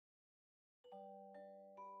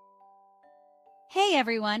Hey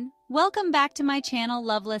everyone, welcome back to my channel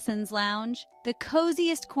Love Lessons Lounge, the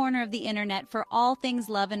coziest corner of the internet for all things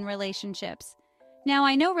love and relationships. Now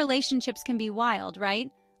I know relationships can be wild,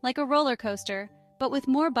 right? Like a roller coaster, but with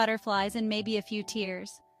more butterflies and maybe a few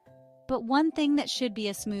tears. But one thing that should be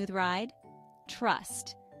a smooth ride?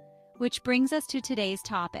 Trust. Which brings us to today's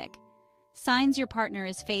topic. Signs your partner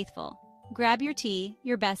is faithful. Grab your tea,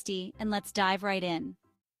 your bestie, and let's dive right in.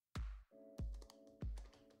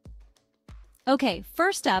 Okay,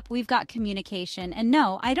 first up, we've got communication. And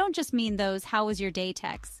no, I don't just mean those "how was your day"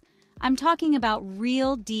 texts. I'm talking about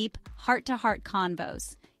real, deep, heart-to-heart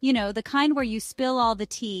convos. You know, the kind where you spill all the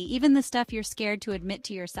tea, even the stuff you're scared to admit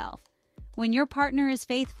to yourself. When your partner is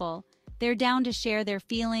faithful, they're down to share their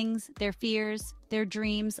feelings, their fears, their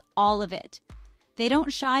dreams, all of it. They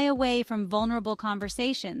don't shy away from vulnerable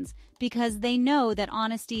conversations because they know that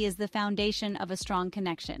honesty is the foundation of a strong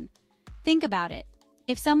connection. Think about it.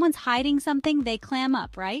 If someone's hiding something, they clam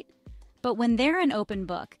up, right? But when they're an open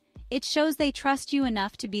book, it shows they trust you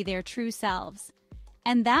enough to be their true selves.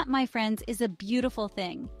 And that, my friends, is a beautiful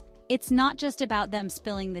thing. It's not just about them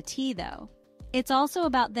spilling the tea, though. It's also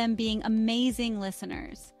about them being amazing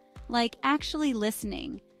listeners. Like actually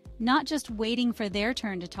listening, not just waiting for their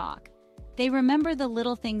turn to talk. They remember the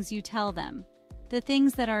little things you tell them, the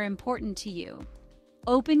things that are important to you.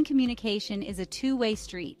 Open communication is a two-way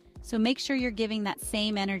street. So make sure you're giving that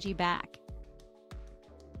same energy back.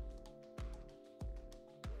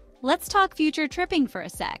 Let's talk future tripping for a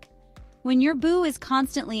sec. When your boo is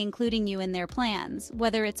constantly including you in their plans,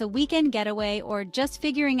 whether it's a weekend getaway or just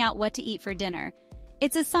figuring out what to eat for dinner,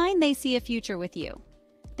 it's a sign they see a future with you.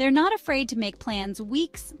 They're not afraid to make plans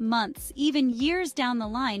weeks, months, even years down the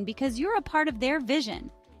line because you're a part of their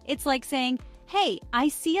vision. It's like saying, "Hey, I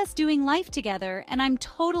see us doing life together and I'm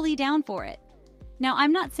totally down for it." Now,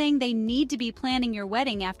 I'm not saying they need to be planning your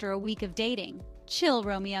wedding after a week of dating. Chill,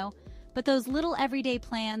 Romeo. But those little everyday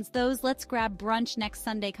plans, those "let's grab brunch next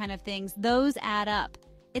Sunday" kind of things, those add up.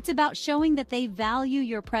 It's about showing that they value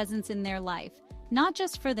your presence in their life, not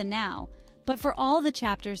just for the now, but for all the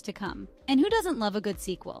chapters to come. And who doesn't love a good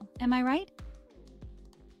sequel? Am I right?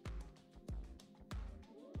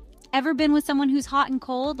 Ever been with someone who's hot and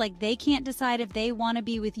cold, like they can't decide if they want to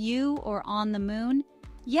be with you or on the moon?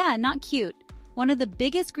 Yeah, not cute. One of the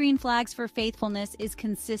biggest green flags for faithfulness is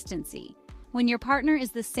consistency. When your partner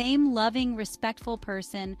is the same loving, respectful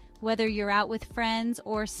person, whether you're out with friends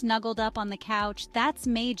or snuggled up on the couch, that's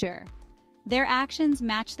major. Their actions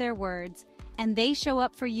match their words, and they show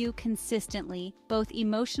up for you consistently, both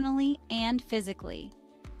emotionally and physically.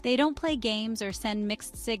 They don't play games or send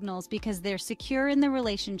mixed signals because they're secure in the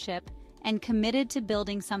relationship and committed to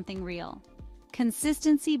building something real.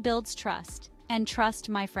 Consistency builds trust, and trust,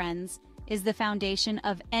 my friends, is the foundation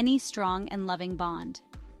of any strong and loving bond.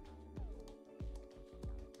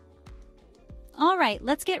 All right,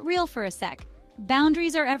 let's get real for a sec.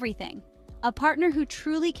 Boundaries are everything. A partner who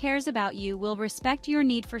truly cares about you will respect your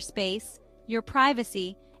need for space, your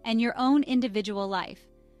privacy, and your own individual life.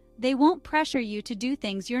 They won't pressure you to do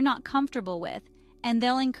things you're not comfortable with, and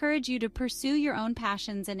they'll encourage you to pursue your own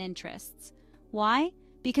passions and interests. Why?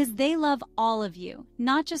 Because they love all of you,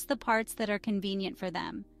 not just the parts that are convenient for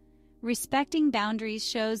them. Respecting boundaries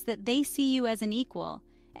shows that they see you as an equal,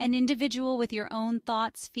 an individual with your own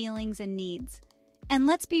thoughts, feelings, and needs. And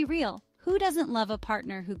let's be real, who doesn't love a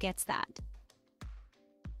partner who gets that?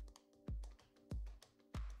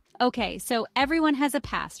 Okay, so everyone has a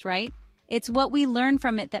past, right? It's what we learn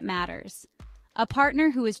from it that matters. A partner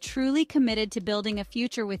who is truly committed to building a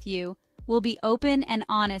future with you will be open and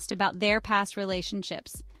honest about their past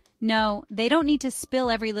relationships. No, they don't need to spill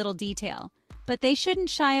every little detail. But they shouldn't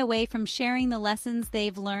shy away from sharing the lessons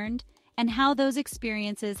they've learned and how those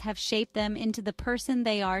experiences have shaped them into the person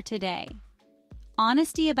they are today.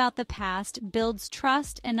 Honesty about the past builds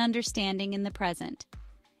trust and understanding in the present.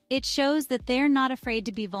 It shows that they're not afraid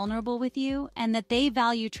to be vulnerable with you and that they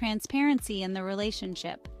value transparency in the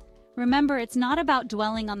relationship. Remember, it's not about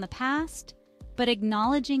dwelling on the past, but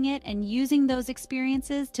acknowledging it and using those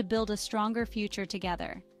experiences to build a stronger future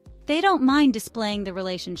together. They don't mind displaying the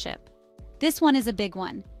relationship. This one is a big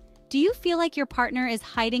one. Do you feel like your partner is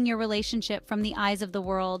hiding your relationship from the eyes of the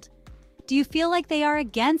world? Do you feel like they are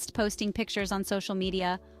against posting pictures on social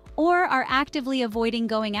media or are actively avoiding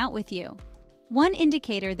going out with you? One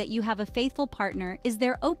indicator that you have a faithful partner is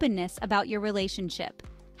their openness about your relationship.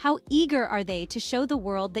 How eager are they to show the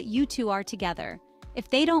world that you two are together? If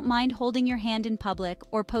they don't mind holding your hand in public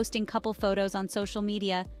or posting couple photos on social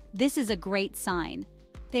media, this is a great sign.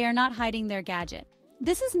 They are not hiding their gadget.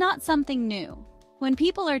 This is not something new. When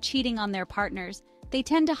people are cheating on their partners, They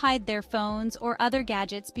tend to hide their phones or other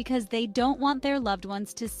gadgets because they don't want their loved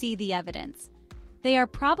ones to see the evidence. They are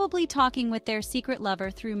probably talking with their secret lover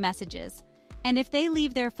through messages, and if they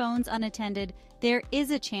leave their phones unattended, there is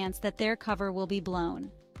a chance that their cover will be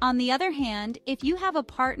blown. On the other hand, if you have a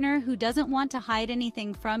partner who doesn't want to hide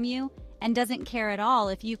anything from you and doesn't care at all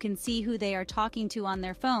if you can see who they are talking to on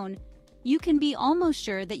their phone, you can be almost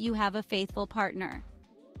sure that you have a faithful partner.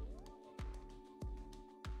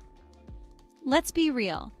 Let's be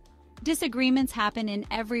real. Disagreements happen in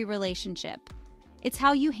every relationship. It's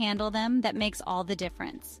how you handle them that makes all the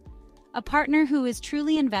difference. A partner who is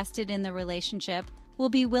truly invested in the relationship will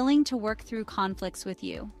be willing to work through conflicts with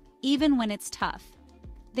you, even when it's tough.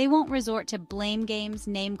 They won't resort to blame games,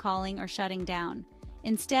 name-calling, or shutting down.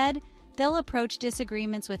 Instead, they'll approach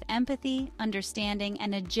disagreements with empathy, understanding,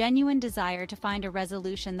 and a genuine desire to find a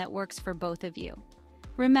resolution that works for both of you.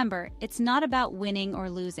 Remember, it's not about winning or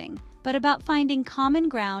losing, but about finding common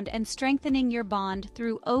ground and strengthening your bond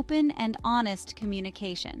through open and honest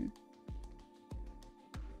communication.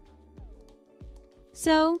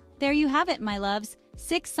 So, there you have it, my loves.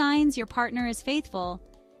 6 signs your partner is faithful.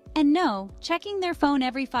 And no, checking their phone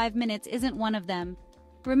every 5 minutes isn't one of them.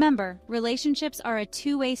 Remember, relationships are a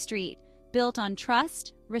two-way street, built on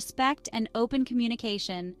trust, respect, and open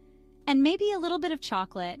communication, and maybe a little bit of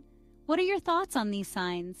chocolate. What are your thoughts on these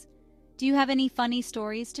signs? Do you have any funny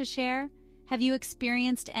stories to share? Have you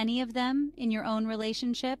experienced any of them in your own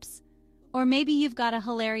relationships? Or maybe you've got a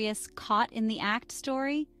hilarious caught in the act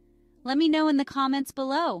story? Let me know in the comments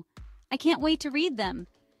below. I can't wait to read them.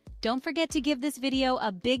 Don't forget to give this video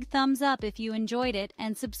a big thumbs up if you enjoyed it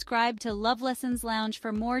and subscribe to Love Lessons Lounge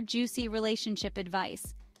for more juicy relationship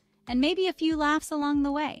advice. And maybe a few laughs along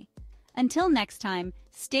the way. Until next time,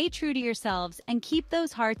 stay true to yourselves and keep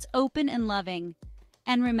those hearts open and loving.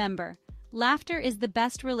 And remember, laughter is the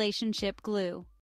best relationship glue.